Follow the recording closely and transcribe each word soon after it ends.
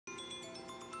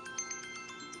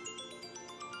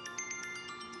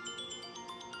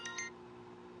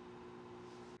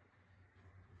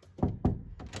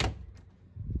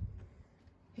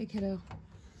Hey kiddo,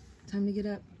 time to get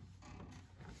up.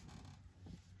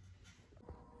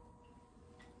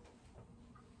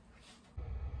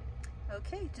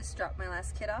 Okay, just dropped my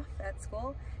last kid off at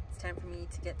school. It's time for me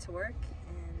to get to work,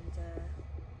 and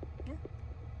yeah,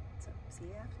 so see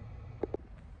you after.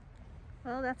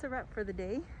 Well, that's a wrap for the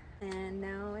day. And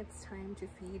now it's time to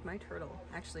feed my turtle.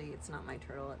 Actually, it's not my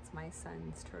turtle, it's my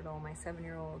son's turtle, my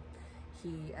 7-year-old.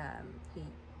 He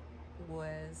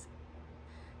was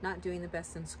not doing the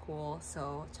best in school,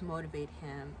 so to motivate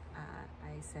him,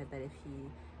 I said that if he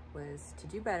was to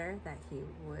do better, that he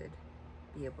would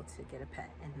be able to get a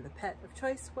pet, and the pet of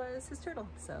choice was his turtle.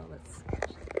 So let's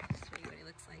show you what he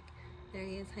looks like. There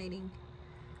he is hiding,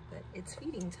 but it's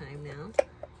feeding time now,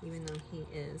 even though he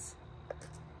is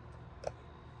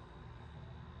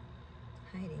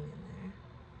hiding in there.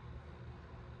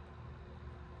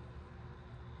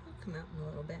 He'll come out in a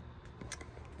little bit.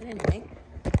 But anyway,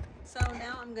 so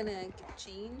now I'm gonna get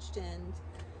changed and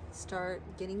start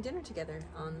getting dinner together.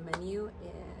 On the menu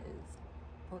is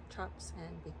pork chops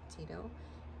and baked potato,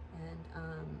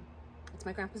 and it's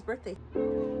my grandpa's birthday.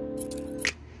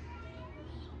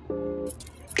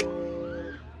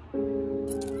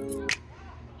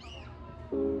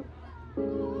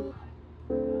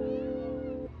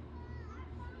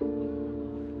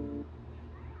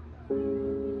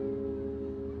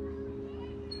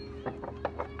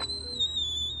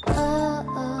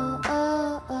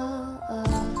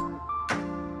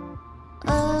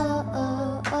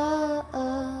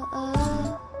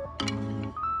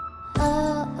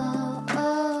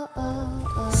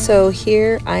 So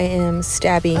here I am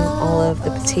stabbing all of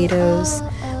the potatoes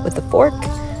with a fork,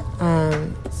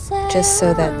 just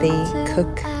so that they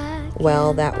cook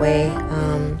well that way.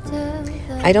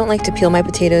 I don't like to peel my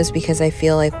potatoes because I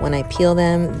feel like when I peel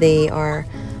them, they are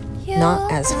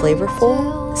not as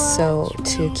flavorful. So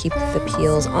to keep the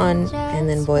peels on and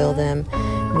then boil them,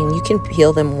 I mean, you can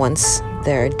peel them once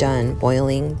they're done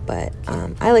boiling, but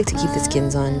I like to keep the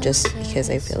skins on just because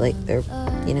I feel like they're,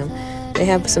 you know, they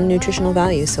have some nutritional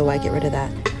value, so why get rid of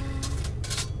that?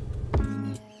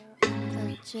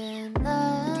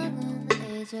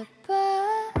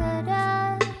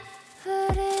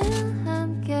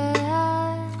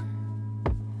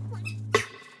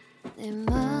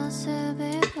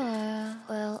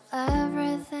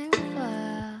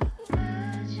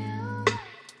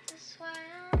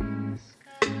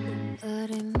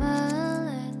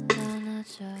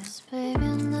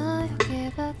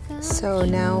 So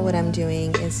now what I'm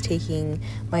doing is taking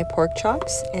my pork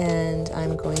chops and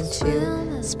I'm going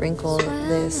to sprinkle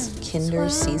this Kinder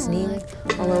seasoning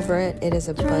all over it. It is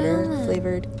a butter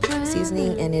flavored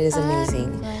seasoning and it is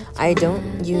amazing. I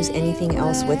don't use anything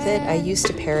else with it. I used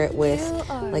to pair it with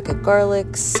like a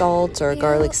garlic salt or a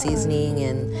garlic seasoning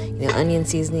and, you know, onion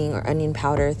seasoning or onion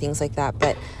powder, things like that.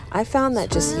 But I found that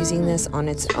just using this on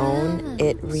its own,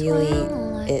 it really,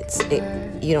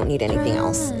 you don't need anything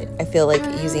else. I feel like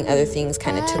using other things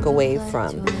kind of took away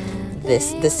from the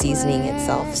seasoning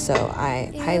itself. So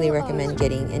I highly recommend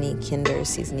getting any Kinder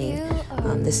seasoning.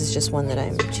 This is just one that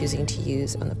I'm choosing to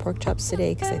use on the pork chops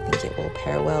today because I think it will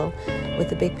pair well with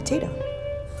the baked potato.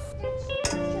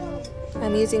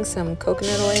 I'm using some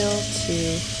coconut oil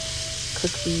to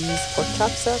cook these pork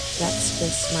chops up. That's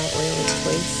just my oil of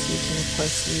choice. You can of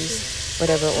course use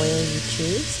whatever oil you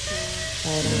choose,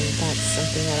 but that's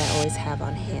something that I always have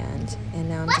on hand. And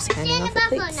now I'm just handing off the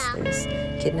plates. There's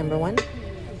kid number 1.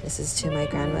 This is to my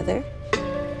grandmother.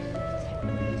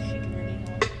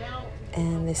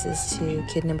 And this is to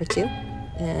kid number 2.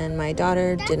 And my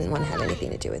daughter didn't want to have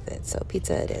anything to do with it, so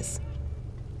pizza it is.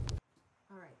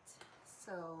 Alright,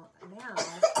 so now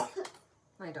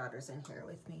my daughter's in here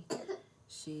with me.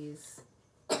 She's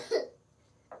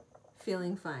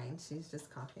feeling fine. She's just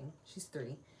coughing. She's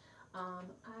 3. I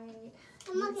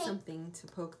need something to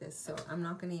poke this, so I'm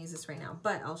not going to use this right now,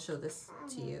 but I'll show this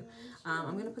to you.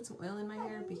 I'm going to put some oil in my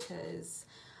hair because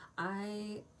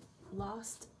I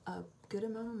lost a good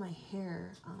amount of my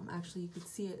hair. Actually, you could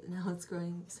see it now. It's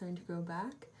starting to grow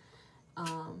back.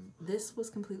 This was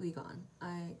completely gone.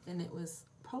 And it was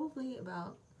probably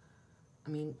about, I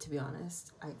mean, to be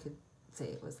honest, I could say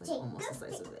it was like almost the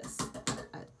size of this.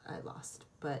 I lost,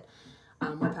 but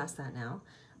we're past that now.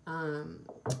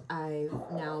 I've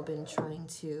now been trying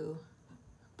to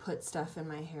put stuff in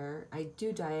my hair. I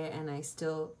do dye it and I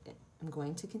still am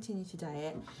going to continue to dye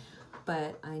it,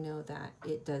 but I know that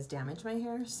it does damage my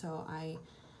hair, so I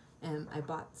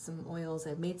bought some oils.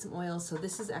 I've made some oils. So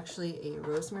this is actually a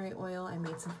rosemary oil. I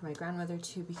made some for my grandmother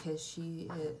too because she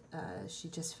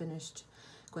just finished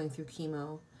going through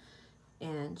chemo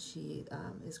and she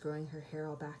is growing her hair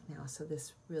all back now. So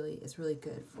this really is really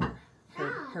good for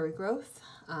hair regrowth.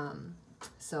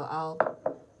 So I'll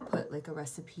put like a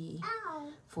recipe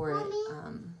for it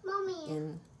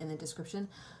in the description.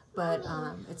 But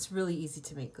it's really easy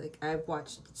to make. Like, I've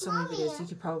watched so many videos. You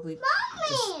could probably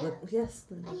just look. Yes,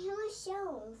 Linda. I hit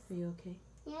myself. Are you okay?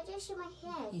 Yeah, I just hit my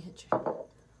head. You hit your head.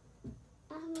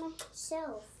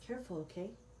 Myself. Careful, okay?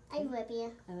 I love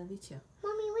you. I love you too.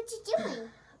 Mommy, what you doing?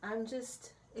 I'm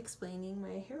just explaining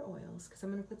my hair oils because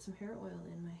I'm going to put some hair oil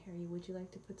in my hair. Would you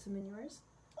like to put some in yours?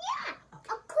 Yeah.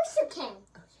 Okay. Of course you can.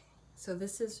 Okay. So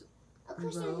this is Of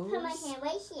course you can put my hand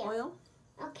right here. oil.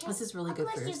 Okay. This is really good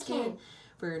for your skin,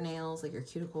 for your nails, like your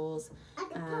cuticles. I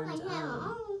can put my hair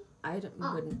on. I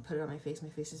wouldn't put it on my face. My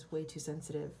face is way too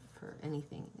sensitive for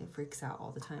anything. It freaks out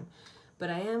all the time. But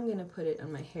I am going to put it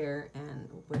on my hair and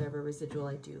whatever residual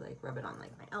I do, like rub it on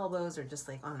like my elbows or just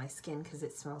like on my skin because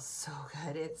it smells so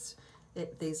good.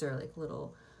 These are like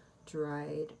little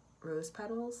dried rose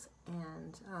petals,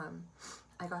 and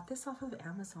I got this off of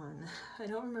Amazon. I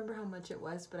don't remember how much it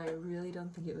was, but I really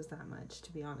don't think it was that much,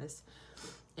 to be honest.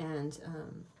 And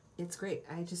it's great.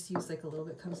 I just use like a little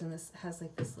bit. Comes in this, has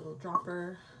like this little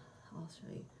dropper. I'll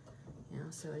show you. You know,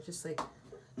 so I just like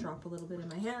drop a little bit in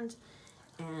my hand,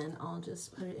 and I'll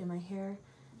just put it in my hair.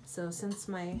 So since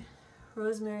my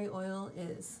rosemary oil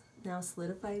is now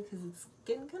solidified because it's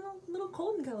getting kind of a little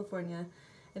cold in California.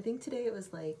 I think today it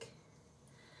was like,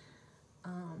 I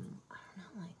don't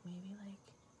know, like maybe like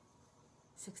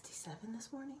 67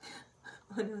 this morning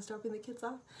when I was dropping the kids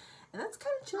off. And that's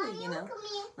kind of chilly, Mommy, you know. look at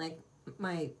me. Like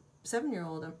my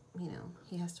 7-year-old, you know,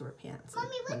 he has to wear pants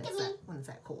Mommy, look at me. when it's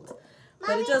that cold. Mommy,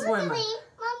 But it does warm up. Mommy,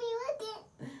 look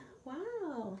at.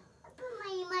 Wow. I put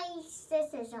my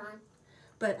scissors on.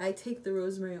 But I take the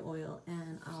rosemary oil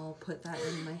and I'll put that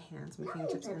in my hands, my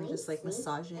fingertips, and just like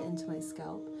massage it into my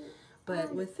scalp.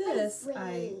 But with this,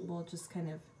 I will just kind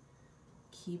of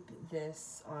keep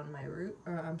this on my root,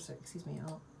 or I'm sorry, excuse me,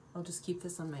 I'll just keep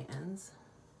this on my ends.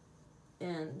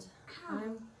 And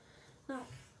I'm not,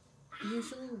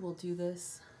 usually will do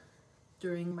this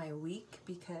during my week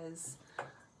because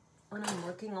when I'm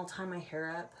working, I'll tie my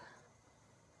hair up,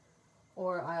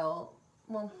 or I'll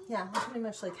pretty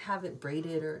much like have it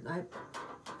braided, or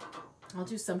I'll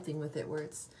do something with it where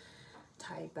it's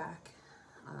tied back,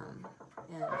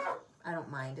 and I don't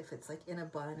mind if it's like in a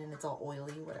bun and it's all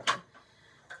oily, whatever.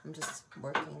 I'm just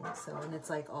working, so, and it's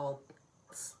like all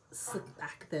slicked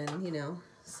back then, you know,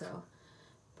 so,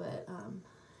 but,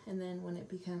 and then when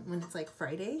it's like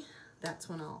Friday, that's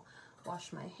when I'll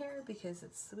wash my hair because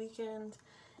it's the weekend,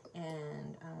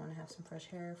 and I want to have some fresh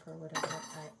hair for whatever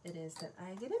it is that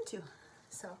I get into.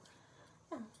 So,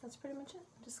 yeah, that's pretty much it.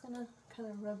 I'm just gonna kind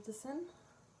of rub this in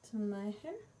to my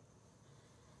hair,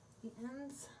 the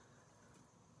ends.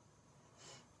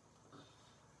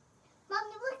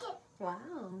 Mommy, look it.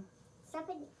 Wow. Stop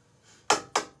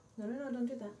it. No, don't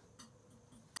do that.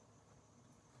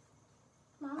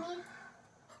 Mommy,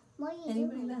 what are you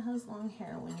Anybody doing? that has long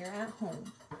hair, when you're at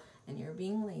home and you're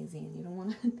being lazy and you don't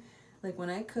want to, like when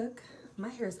I cook, my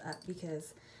hair's up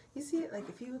because you see it, like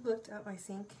if you looked at my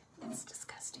sink, it's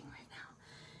disgusting right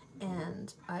now.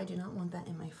 And I do not want that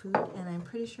in my food, and I'm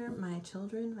pretty sure my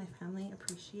children, my family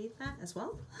appreciate that as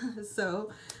well.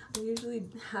 So I usually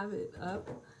have it up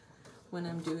when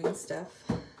I'm doing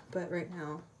stuff, but right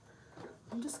now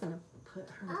I'm just gonna put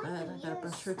her to bed. I gotta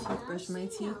brush her teeth, brush my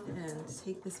teeth, and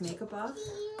take this makeup off.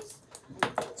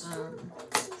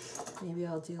 Maybe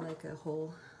I'll do like a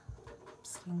whole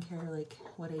skincare, like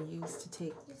what I use to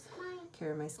take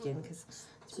care of my skin, because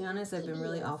to be honest, I've been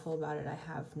really awful about it. I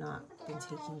have not been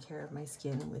taking care of my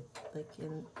skin with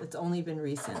it's only been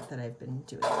recent that I've been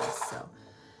doing this, so,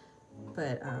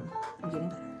 but I'm getting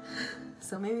better.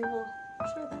 So maybe we'll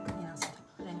share that, you know, sometime.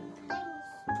 But anyway.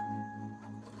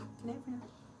 Good night for now.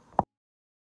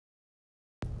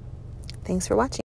 Thanks for watching.